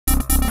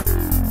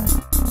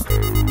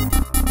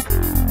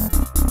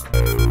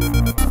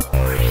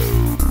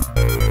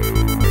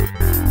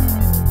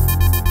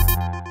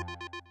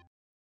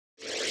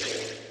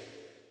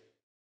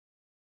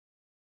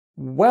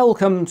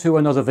Welcome to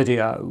another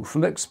video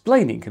from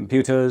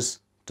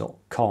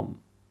ExplainingComputers.com.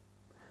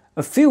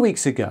 A few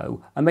weeks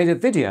ago I made a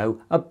video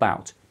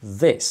about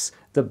this,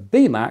 the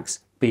Bmax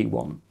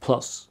B1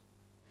 Plus.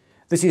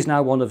 This is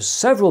now one of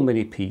several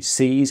mini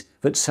PCs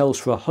that sells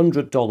for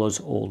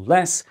 $100 or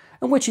less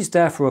and which is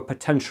therefore a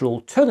potential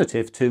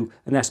alternative to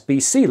an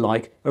SBC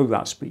like a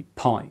Raspberry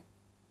Pi.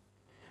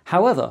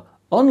 However,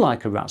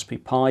 unlike a Raspberry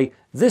Pi,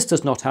 this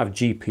does not have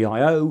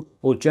GPIO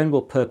or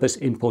general purpose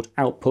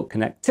input-output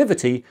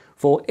connectivity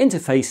for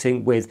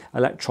interfacing with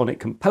electronic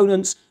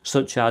components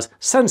such as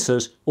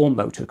sensors or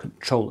motor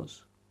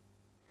controllers.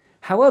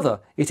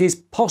 However, it is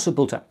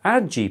possible to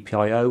add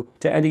GPIO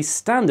to any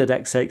standard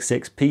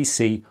x86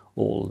 PC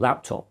or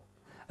laptop.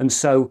 And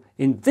so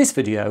in this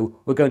video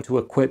we're going to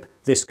equip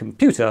this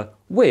computer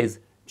with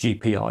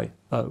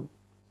GPIO.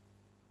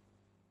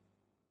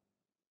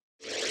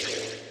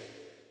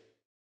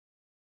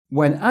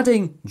 When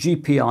adding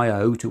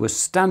GPIO to a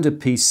standard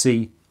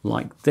PC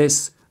like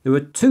this, there are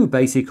two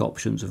basic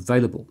options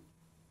available.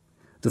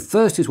 The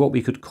first is what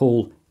we could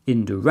call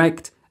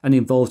indirect and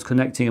involves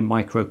connecting a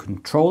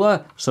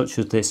microcontroller, such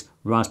as this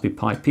Raspberry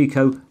Pi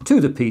Pico, to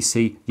the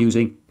PC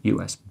using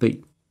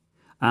USB.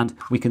 And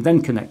we can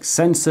then connect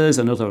sensors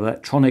and other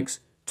electronics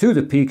to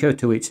the Pico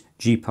to its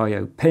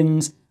GPIO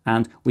pins,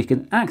 and we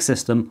can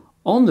access them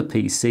on the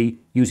PC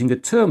using a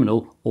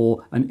terminal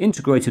or an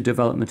integrated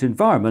development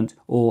environment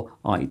or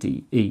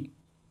IDE.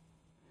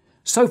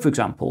 So for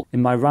example,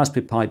 in my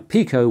Raspberry Pi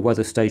Pico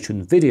weather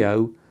station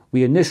video,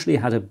 we initially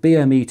had a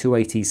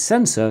BME280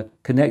 sensor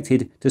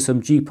connected to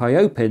some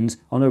GPIO pins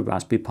on a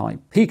Raspberry Pi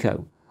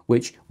Pico,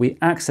 which we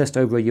accessed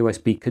over a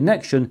USB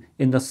connection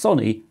in the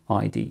Thonny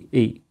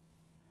IDE.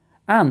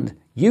 And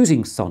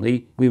using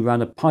Thonny, we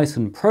ran a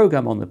Python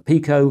program on the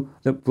Pico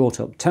that brought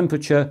up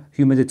temperature,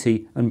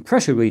 humidity and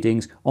pressure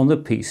readings on the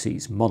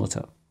PC's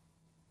monitor.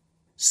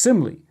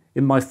 Similarly,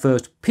 in my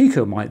first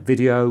PicoMite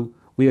video,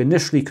 we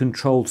initially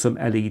controlled some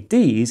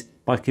LEDs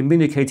by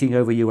communicating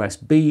over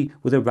USB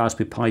with a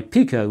Raspberry Pi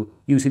Pico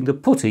using the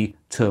PuTTY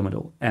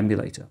terminal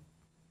emulator.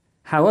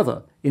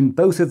 However, in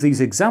both of these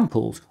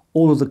examples,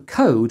 all of the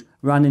code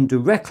ran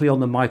indirectly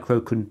on the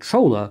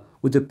microcontroller,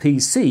 with the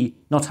PC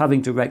not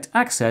having direct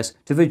access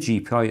to the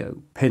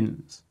GPIO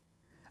pins.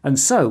 And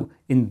so,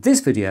 in this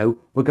video,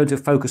 we're going to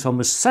focus on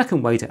the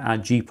second way to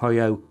add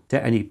GPIO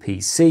to any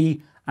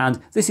PC, and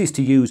this is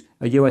to use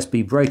a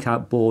USB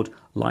breakout board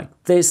like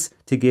this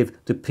to give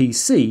the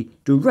PC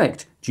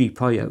direct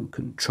GPIO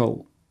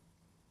control.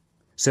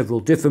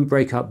 Several different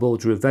breakout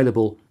boards are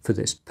available for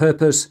this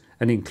purpose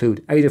and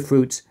include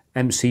Adafruit's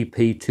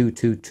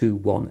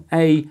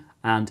FT232H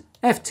and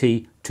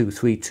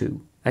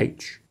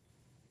FT232H.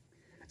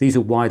 These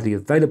are widely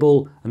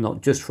available and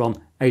not just from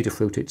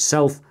Adafruit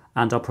itself,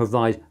 and I'll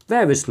provide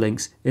various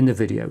links in the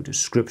video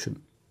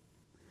description.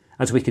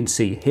 As we can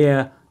see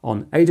here,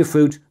 on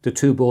Adafruit the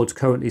two boards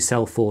currently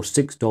sell for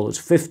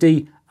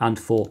 $6.50 and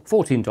for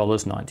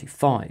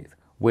 $14.95,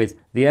 with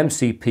the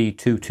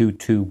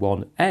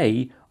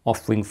MCP2221A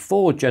offering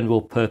 4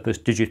 general purpose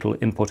digital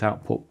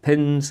input-output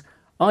pins,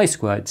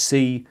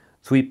 I2C,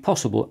 3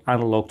 possible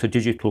analog to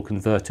digital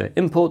converter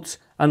inputs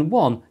and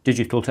 1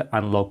 digital to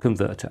analog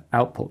converter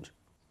output.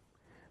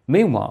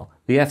 Meanwhile,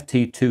 the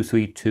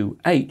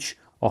FT232H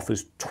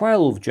offers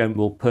 12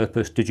 general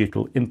purpose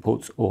digital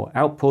inputs or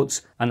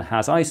outputs and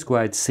has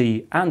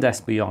I2C and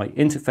SPI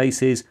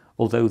interfaces,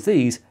 although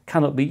these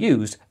cannot be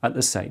used at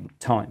the same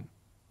time.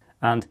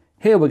 And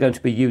here we're going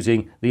to be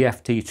using the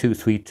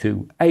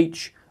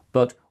FT232H,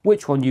 but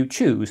which one you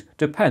choose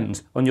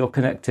depends on your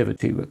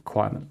connectivity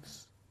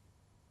requirements.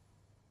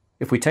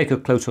 If we take a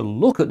closer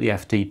look at the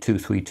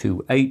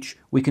FT232H,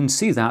 we can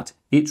see that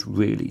it's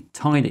really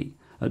tiny,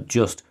 at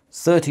just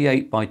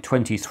 38 by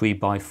 23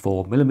 by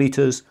 4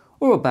 millimeters,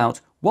 or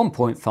about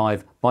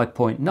 1.5 by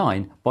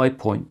 0.9 by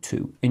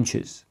 0.2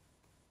 inches.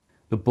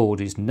 The board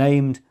is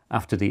named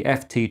after the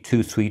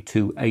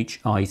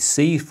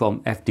FT232H IC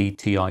from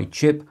FDTI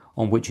chip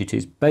on which it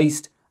is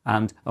based,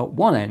 and at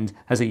one end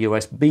has a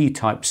USB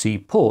Type-C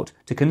port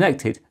to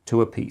connect it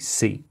to a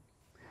PC.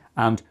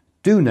 And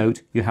do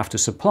note you have to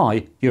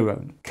supply your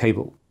own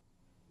cable.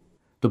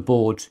 The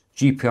board's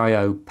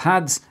GPIO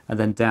pads are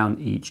then down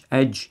each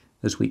edge,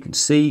 as we can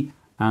see,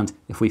 and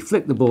if we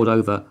flick the board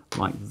over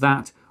like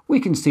that, we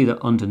can see that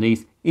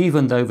underneath,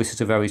 even though this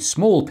is a very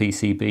small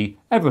PCB,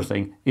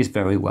 everything is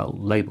very well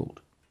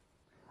labelled.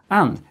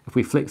 And if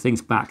we flick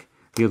things back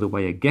the other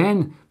way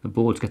again, the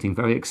board's getting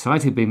very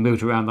excited being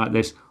moved around like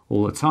this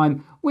all the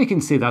time, we can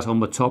see that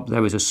on the top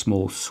there is a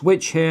small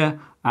switch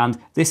here, and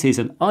this is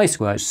an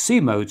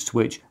I2C mode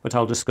switch that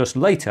I'll discuss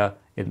later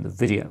in the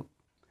video.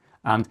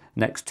 And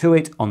next to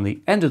it, on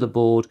the end of the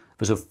board,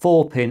 there's a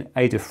 4-pin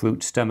Adafruit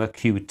Stemmer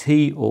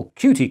QT or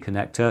QT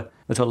connector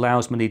that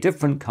allows many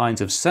different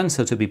kinds of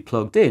sensor to be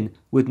plugged in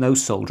with no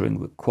soldering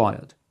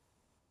required.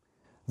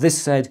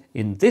 This said,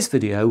 in this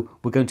video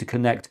we're going to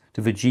connect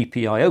to the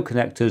GPIO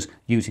connectors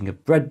using a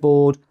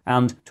breadboard,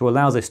 and to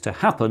allow this to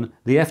happen,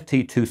 the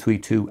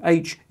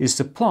FT232H is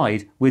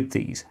supplied with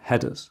these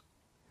headers.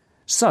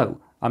 So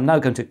I'm now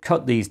going to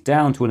cut these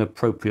down to an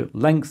appropriate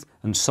length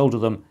and solder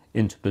them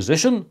into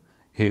position.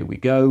 Here we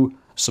go.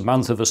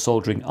 Samantha the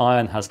soldering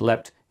iron has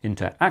leapt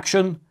into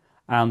action,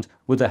 and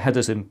with the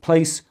headers in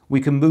place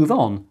we can move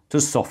on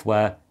to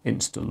software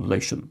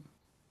installation.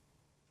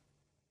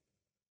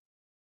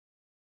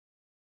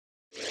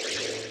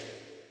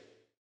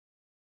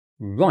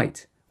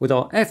 Right, with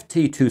our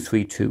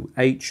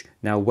FT232H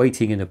now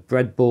waiting in a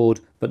breadboard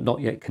but not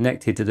yet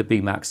connected to the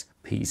Bmax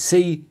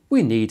PC,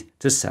 we need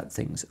to set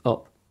things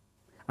up.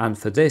 And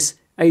for this,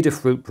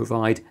 Adafruit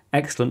provide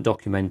excellent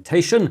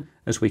documentation.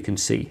 As we can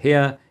see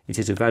here, it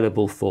is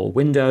available for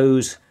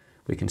Windows,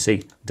 we can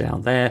see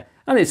down there,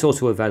 and it's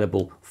also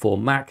available for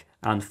Mac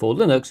and for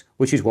Linux,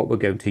 which is what we're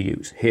going to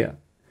use here.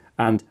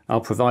 And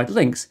I'll provide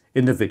links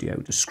in the video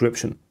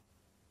description.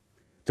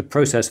 The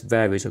process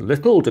varies a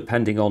little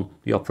depending on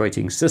the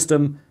operating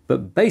system,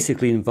 but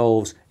basically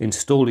involves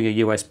installing a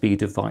USB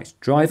device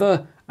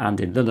driver and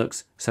in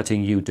Linux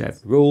setting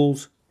UDEV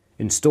rules,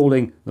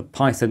 installing the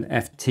Python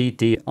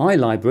FTDI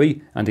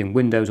library and in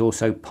Windows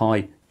also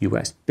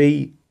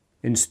PyUSB,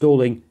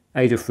 installing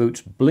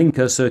Adafruit's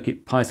Blinker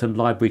CircuitPython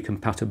library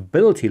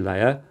compatibility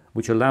layer,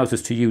 which allows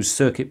us to use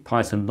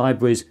CircuitPython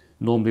libraries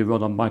normally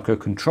run on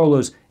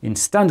microcontrollers in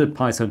standard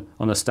Python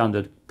on a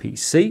standard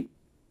PC,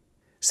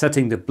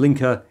 setting the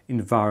Blinker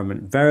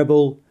environment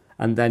variable,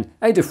 and then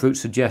Adafruit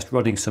suggests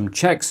running some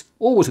checks,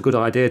 always a good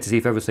idea to see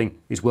if everything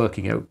is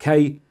working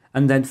okay,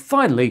 and then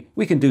finally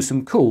we can do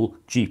some cool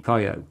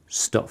GPIO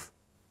stuff.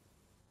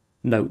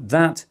 Note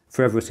that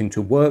for everything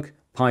to work,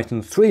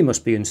 Python 3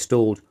 must be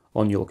installed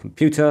on your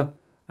computer,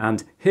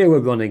 and here we're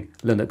running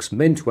Linux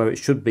Mint where it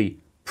should be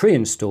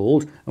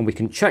pre-installed, and we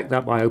can check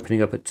that by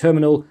opening up a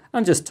terminal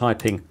and just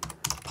typing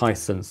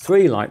Python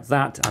 3 like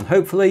that, and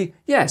hopefully,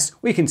 yes,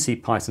 we can see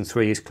Python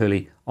 3 is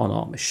clearly on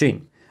our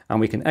machine. And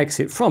we can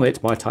exit from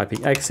it by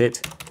typing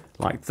exit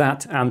like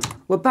that, and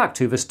we're back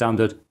to the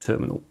standard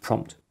terminal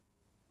prompt.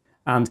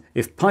 And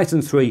if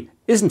Python 3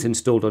 isn't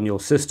installed on your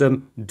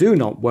system, do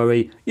not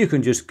worry, you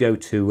can just go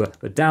to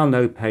the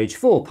download page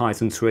for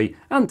Python 3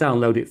 and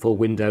download it for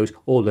Windows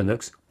or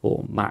Linux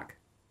or Mac.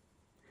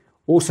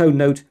 Also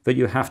note that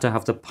you have to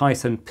have the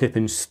Python pip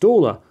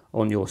installer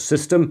on your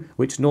system,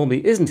 which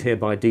normally isn't here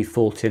by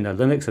default in a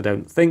Linux, I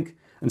don't think.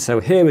 And so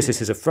here, as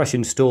this is a fresh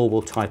install,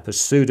 we'll type a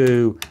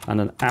sudo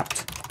and an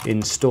apt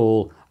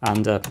install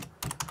and a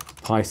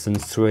Python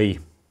 3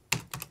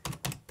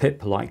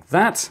 pip like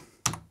that.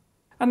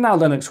 And now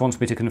Linux wants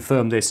me to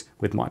confirm this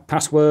with my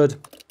password.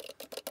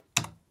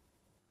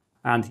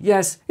 And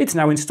yes, it's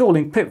now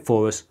installing pip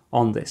for us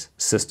on this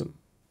system.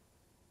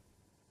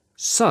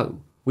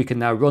 So we can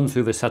now run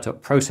through the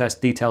setup process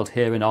detailed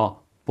here in our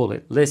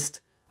bullet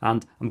list.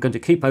 And I'm going to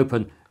keep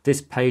open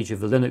this page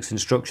of the Linux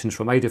instructions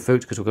from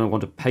Adafruit because we're going to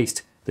want to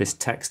paste this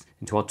text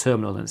into our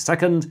terminal in a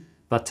second.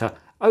 But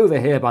over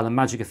here, by the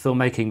magic of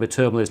filmmaking, the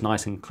terminal is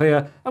nice and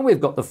clear, and we've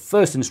got the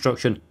first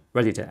instruction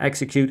ready to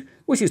execute,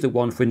 which is the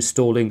one for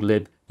installing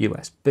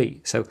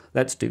libusb. So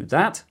let's do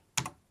that.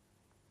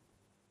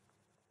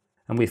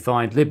 And we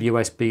find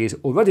libusb is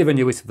already the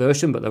newest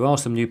version, but there are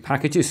some new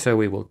packages, so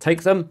we will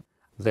take them.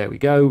 There we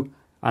go.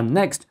 And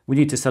next, we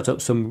need to set up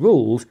some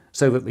rules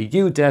so that the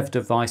UDEV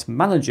device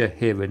manager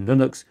here in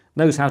Linux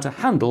knows how to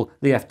handle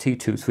the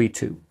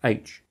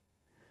FT232H.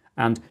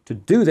 And to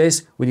do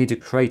this, we need to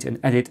create and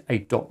edit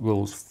a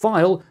 .rules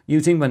file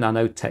using the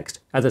nano text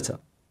editor.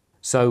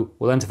 So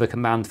we'll enter the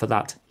command for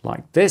that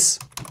like this.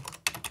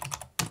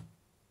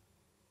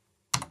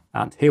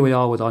 And here we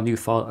are with our new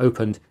file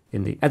opened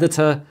in the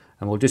editor.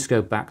 And we'll just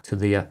go back to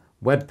the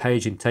web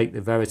page and take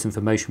the various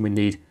information we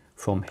need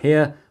from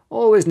here.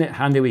 Oh, isn't it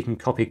handy we can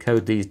copy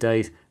code these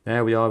days?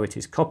 There we are, it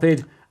is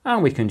copied,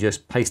 and we can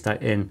just paste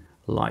that in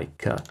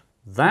like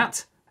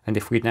that. And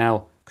if we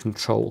now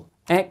Control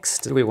X,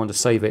 do we want to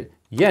save it?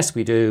 Yes,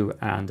 we do,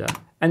 and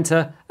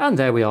enter, and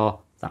there we are,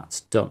 that's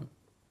done.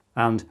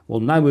 And we'll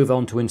now move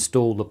on to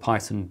install the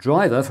Python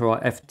driver for our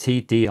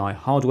FTDI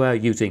hardware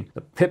using the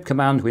pip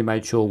command we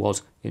made sure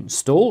was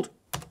installed.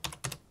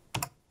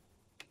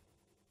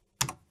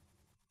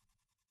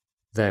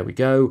 There we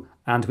go.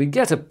 And we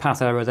get a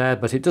path error there,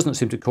 but it doesn't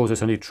seem to cause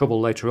us any trouble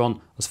later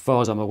on, as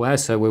far as I'm aware,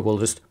 so we will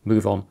just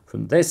move on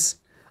from this.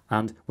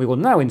 And we will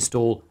now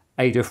install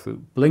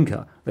Adafruit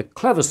Blinker, the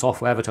clever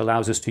software that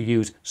allows us to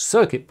use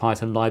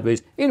CircuitPython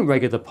libraries in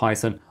regular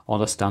Python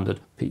on a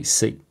standard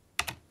PC.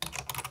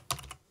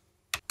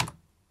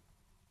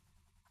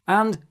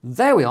 And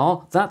there we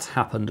are, that's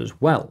happened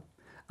as well.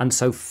 And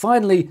so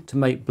finally, to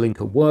make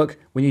Blinker work,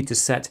 we need to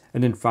set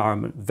an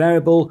environment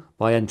variable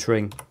by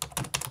entering.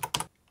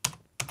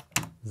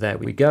 There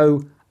we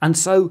go. And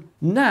so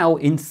now,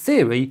 in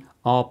theory,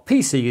 our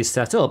PC is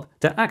set up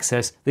to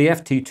access the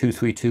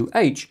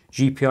FT232H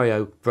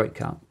GPIO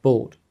breakout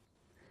board.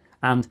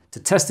 And to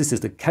test this is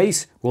the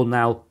case, we'll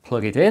now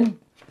plug it in.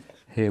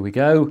 Here we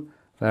go.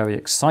 Very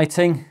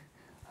exciting.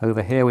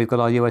 Over here we've got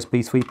our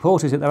USB 3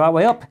 port. Is it the right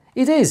way up?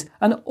 It is.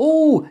 And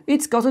oh,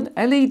 it's got an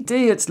LED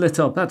it's lit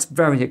up. That's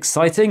very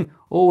exciting.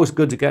 Always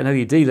good to get an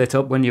LED lit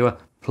up when you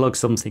plug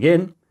something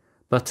in.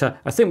 But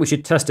I think we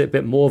should test it a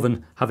bit more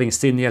than having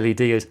seen the LED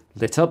is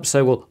lit up.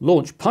 So we'll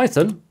launch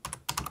Python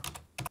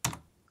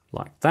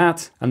like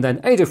that. And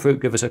then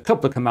Adafruit give us a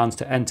couple of commands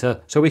to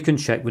enter so we can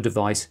check the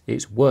device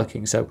is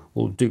working. So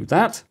we'll do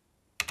that.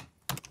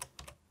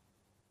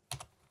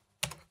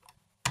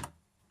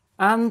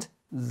 And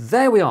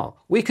there we are.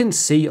 We can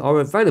see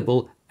our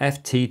available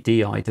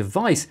FTDI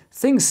device.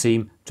 Things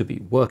seem to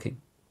be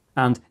working.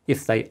 And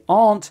if they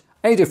aren't,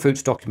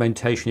 Adafruit's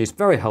documentation is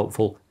very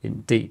helpful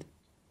indeed.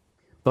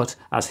 But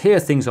as here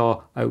things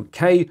are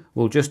okay,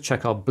 we'll just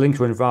check our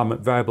blinker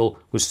environment variable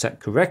was set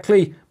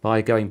correctly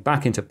by going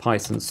back into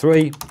Python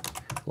 3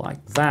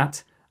 like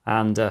that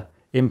and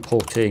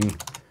importing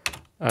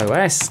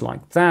OS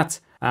like that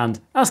and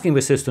asking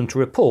the system to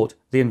report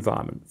the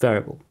environment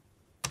variable.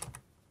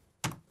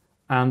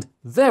 And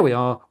there we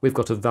are, we've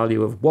got a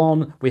value of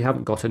 1, we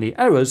haven't got any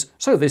errors,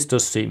 so this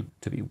does seem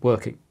to be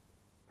working.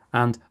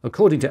 And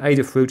according to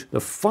Adafruit, the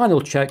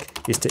final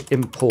check is to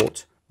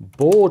import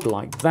board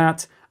like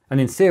that. And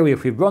in theory,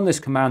 if we run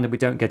this command and we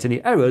don't get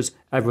any errors,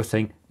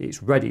 everything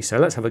is ready. So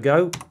let's have a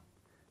go.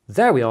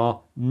 There we are,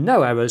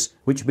 no errors,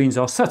 which means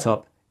our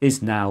setup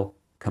is now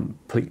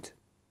complete.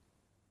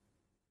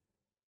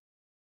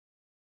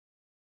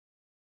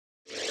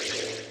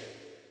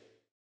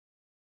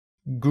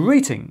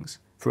 Greetings.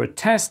 For a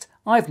test,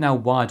 I've now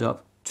wired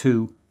up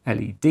 2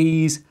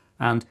 LEDs,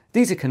 and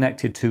these are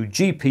connected to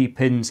GP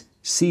pins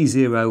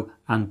C0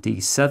 and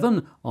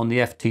D7 on the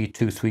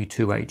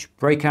FT232H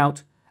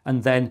breakout,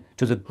 and then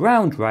to the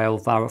ground rail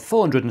via a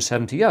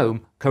 470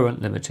 ohm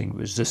current limiting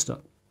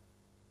resistor.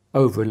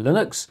 Over in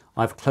Linux,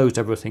 I've closed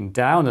everything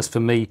down, as for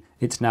me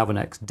it's now the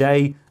next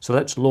day, so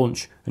let's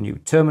launch a new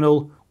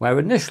terminal where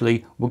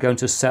initially we're going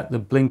to set the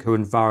blinker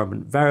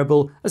environment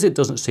variable as it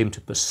doesn't seem to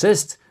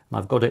persist, and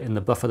I've got it in the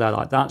buffer there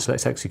like that, so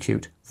let's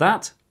execute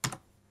that.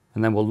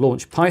 And then we'll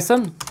launch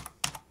Python,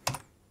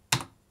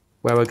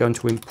 where we're going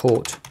to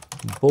import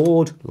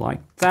board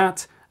like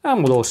that,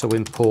 and we'll also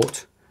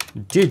import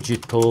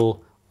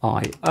digital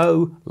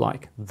I/O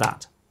like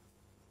that.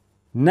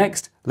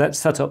 Next, let's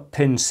set up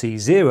pin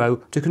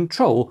C0 to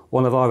control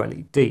one of our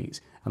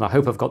LEDs, and I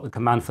hope I've got the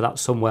command for that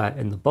somewhere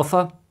in the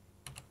buffer.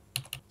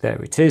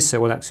 There it is, so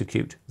we'll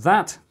execute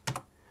that.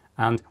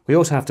 And we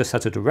also have to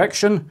set a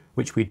direction,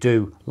 which we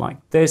do like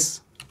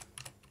this.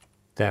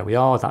 There we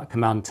are, that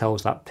command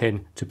tells that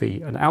pin to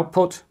be an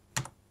output.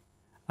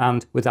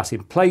 And with that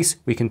in place,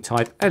 we can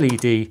type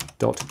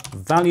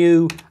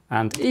led.value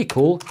and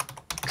equal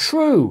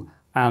true.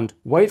 And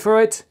wait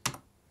for it.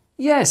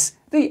 Yes,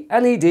 the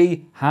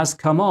LED has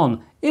come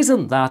on.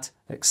 Isn't that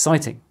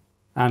exciting?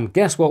 And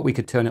guess what? We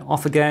could turn it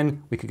off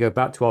again. We could go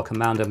back to our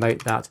command and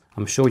make that,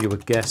 I'm sure you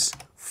would guess,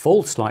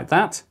 false like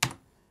that.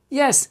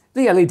 Yes,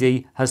 the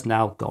LED has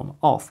now gone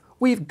off.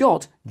 We've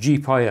got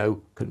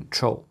GPIO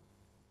control.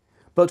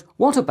 But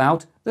what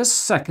about the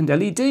second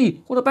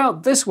LED? What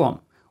about this one?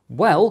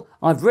 Well,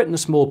 I've written a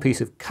small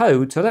piece of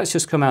code, so let's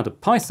just come out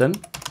of Python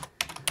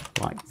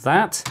like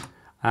that.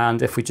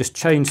 And if we just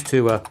change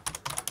to a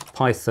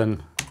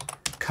Python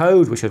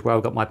code, which is where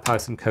I've got my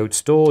Python code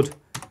stored,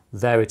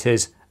 there it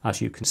is, as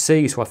you can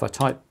see. So if I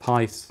type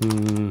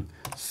Python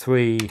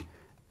 3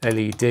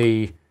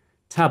 LED,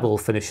 tab will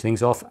finish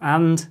things off,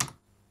 and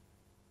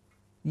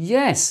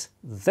yes,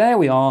 there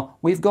we are.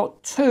 We've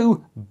got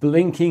 2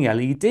 blinking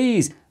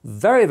LEDs.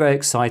 Very, very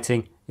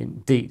exciting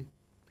indeed.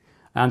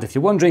 And if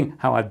you're wondering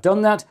how I've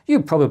done that,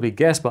 you probably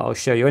guessed, but I'll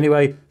show you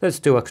anyway. Let's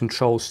do a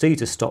Control-C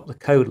to stop the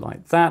code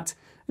like that.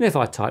 And if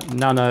I type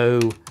nano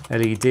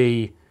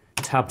LED,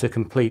 tab to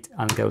complete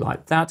and go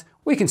like that,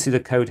 we can see the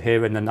code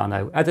here in the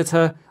nano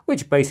editor,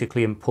 which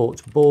basically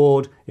imports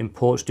board,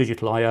 imports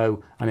digital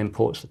I/O, and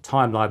imports the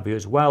time library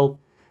as well.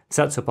 It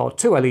sets up our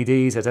 2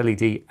 LEDs as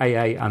LED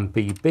AA and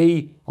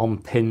BB on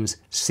pins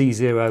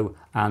C0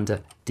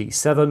 and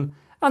D7.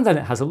 And then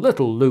it has a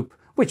little loop,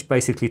 which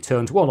basically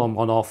turns one on,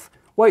 one off,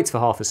 waits for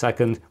half a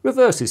second,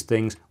 reverses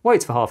things,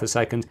 waits for half a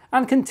second,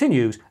 and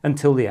continues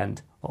until the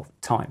end of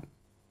time.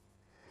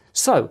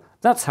 So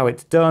that's how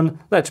it's done.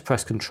 Let's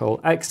press Ctrl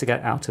X to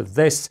get out of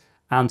this.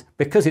 And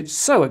because it's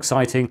so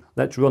exciting,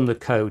 let's run the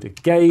code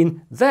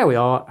again. There we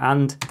are.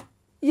 And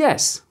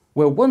yes,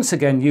 we're once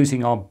again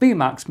using our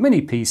Bmax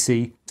mini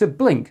PC to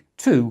blink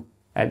 2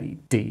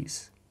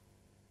 LEDs.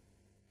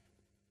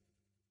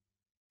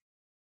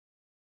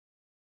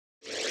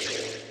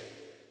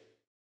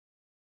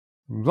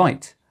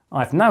 Right,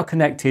 I've now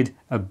connected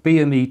a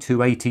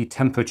BME280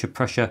 temperature,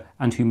 pressure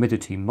and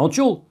humidity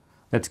module.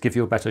 Let's give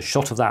you a better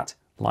shot of that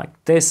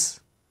like this.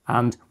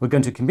 And we're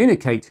going to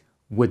communicate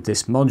with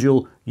this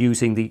module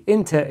using the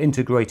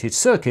inter-integrated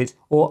circuit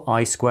or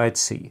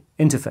I2C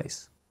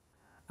interface.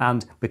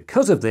 And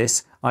because of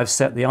this, I've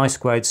set the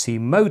I2C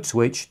mode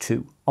switch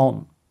to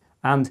on.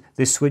 And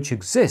this switch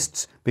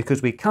exists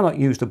because we cannot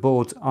use the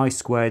board's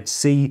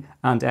I2C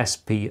and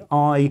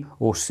SPI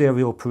or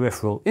serial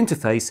peripheral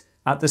interface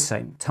at the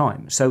same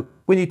time. So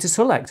we need to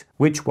select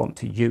which one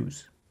to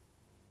use.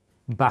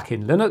 Back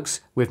in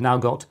Linux, we've now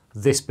got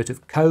this bit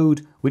of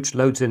code which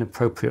loads in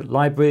appropriate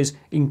libraries,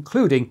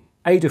 including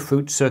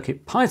Adafruit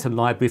CircuitPython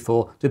library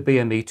for the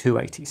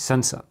BME280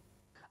 sensor.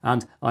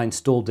 And I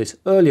installed this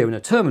earlier in a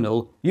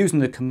terminal using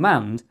the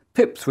command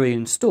pip3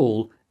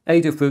 install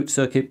Adafruit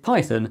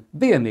CircuitPython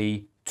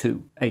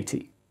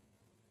BME280.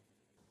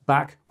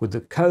 Back with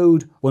the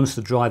code, once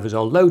the drivers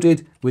are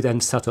loaded, we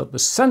then set up the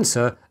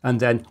sensor and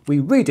then we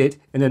read it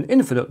in an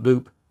infinite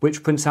loop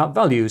which prints out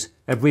values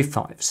every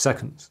 5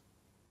 seconds.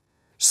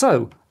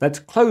 So let's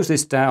close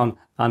this down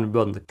and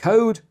run the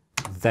code.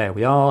 There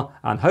we are,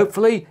 and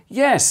hopefully,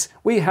 yes,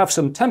 we have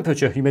some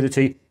temperature,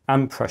 humidity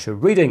and pressure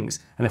readings.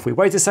 And if we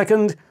wait a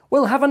second,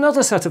 we'll have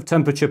another set of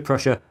temperature,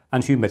 pressure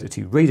and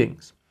humidity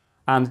readings.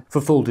 And for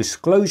full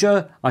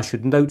disclosure, I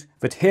should note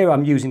that here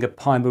I'm using a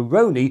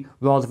Pimoroni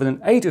rather than an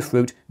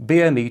Adafruit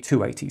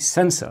BME280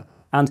 sensor.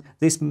 And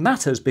this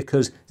matters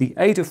because the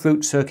Adafruit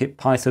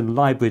CircuitPython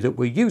library that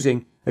we're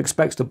using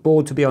expects the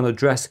board to be on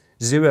address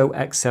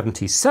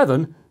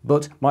 0x77,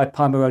 but my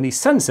Pimoroni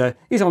sensor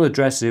is on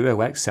address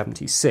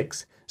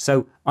 0x76.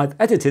 So I've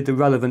edited the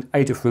relevant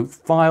Adafruit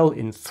file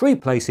in 3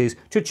 places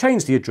to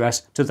change the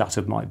address to that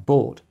of my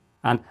board.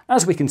 And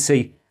as we can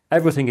see,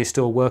 everything is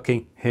still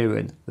working here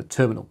in the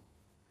terminal.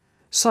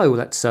 So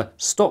let's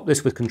stop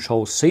this with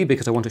Control-C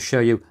because I want to show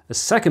you a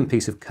second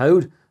piece of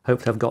code.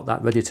 Hopefully I've got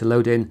that ready to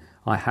load in.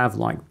 I have,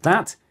 like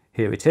that.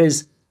 Here it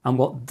is. And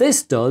what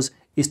this does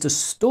is to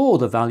store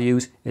the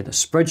values in a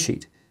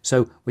spreadsheet.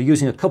 So we're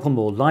using a couple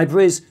more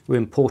libraries. We're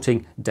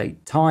importing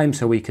date time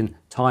so we can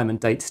time and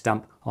date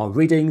stamp our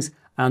readings.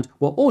 And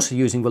we're also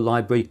using the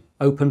library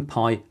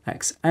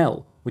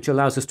openpyxl, which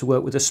allows us to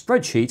work with a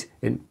spreadsheet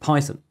in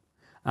Python.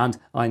 And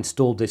I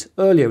installed this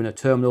earlier in a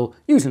terminal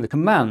using the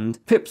command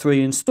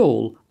pip3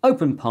 install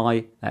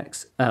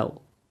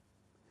openpyxl.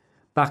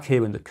 Back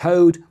here in the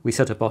code, we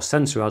set up our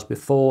sensor as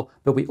before,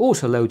 but we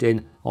also load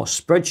in our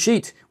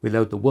spreadsheet. We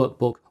load the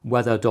workbook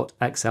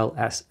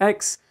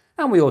weather.xlsx,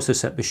 and we also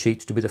set the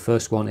sheet to be the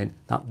first one in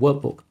that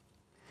workbook.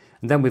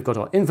 And then we've got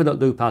our infinite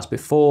loop as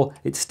before.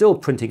 It's still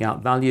printing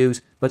out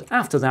values, but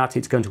after that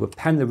it's going to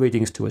append the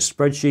readings to a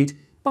spreadsheet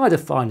by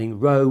defining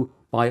row,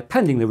 by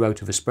appending the row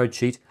to the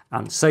spreadsheet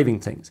and saving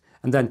things.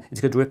 And then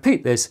it's going to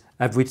repeat this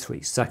every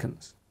 3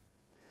 seconds.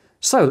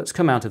 So let's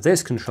come out of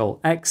this,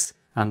 Control-X,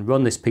 and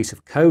run this piece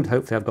of code.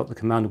 Hopefully I've got the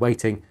command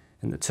waiting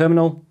in the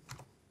terminal.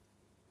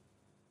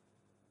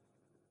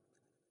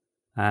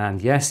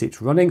 And yes,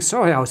 it's running.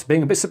 Sorry, I was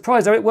being a bit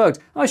surprised how it worked.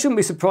 I shouldn't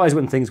be surprised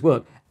when things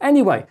work.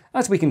 Anyway,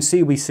 as we can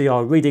see, we see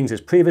our readings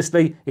as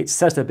previously. It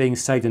says they're being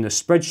saved in a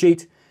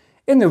spreadsheet.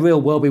 In the real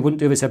world, we wouldn't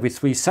do this every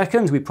 3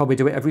 seconds. We'd probably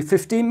do it every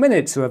 15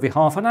 minutes or every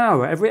half an hour,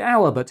 or every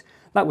hour, but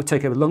that would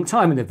take a long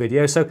time in the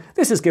video. So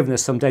this has given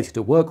us some data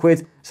to work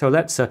with. So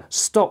let's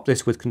stop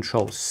this with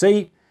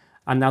Control-C.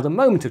 And now the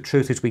moment of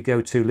truth is we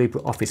go to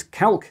LibreOffice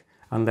Calc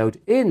and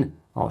load in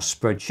our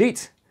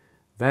spreadsheet.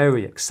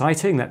 Very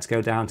exciting. Let's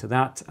go down to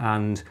that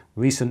and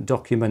recent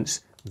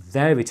documents.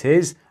 There it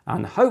is.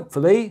 And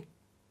hopefully,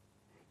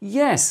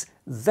 yes,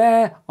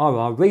 there are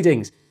our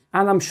readings.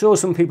 And I'm sure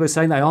some people are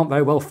saying they aren't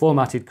very well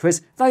formatted,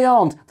 Chris. They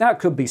aren't. That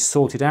could be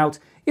sorted out.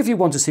 If you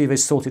want to see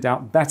this sorted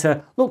out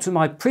better, look to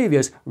my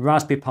previous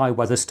Raspberry Pi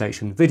weather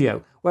station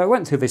video, where I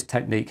went through this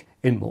technique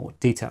in more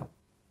detail.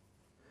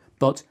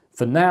 But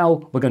for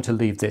now, we're going to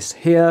leave this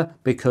here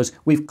because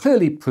we've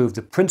clearly proved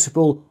the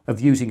principle of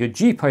using a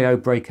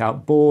GPIO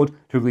breakout board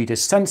to read a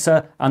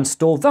sensor and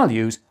store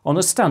values on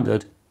a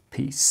standard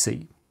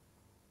PC.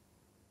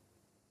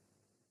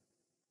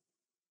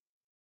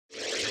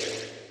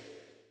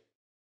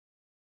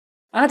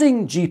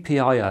 Adding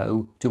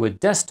GPIO to a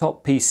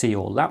desktop PC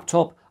or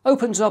laptop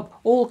opens up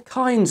all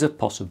kinds of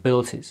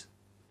possibilities.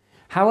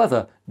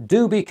 However,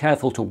 do be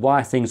careful to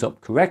wire things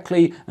up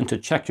correctly and to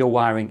check your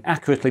wiring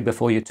accurately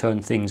before you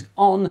turn things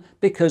on,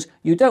 because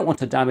you don't want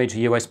to damage a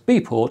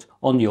USB port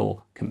on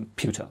your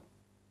computer.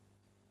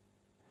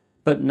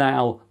 But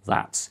now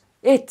that's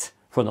it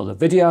for another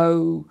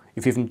video.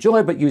 If you've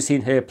enjoyed what you've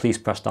seen here, please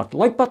press that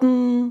like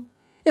button.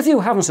 If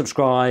you haven't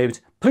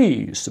subscribed,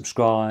 please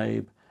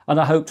subscribe. And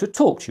I hope to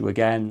talk to you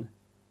again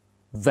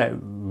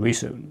very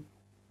soon.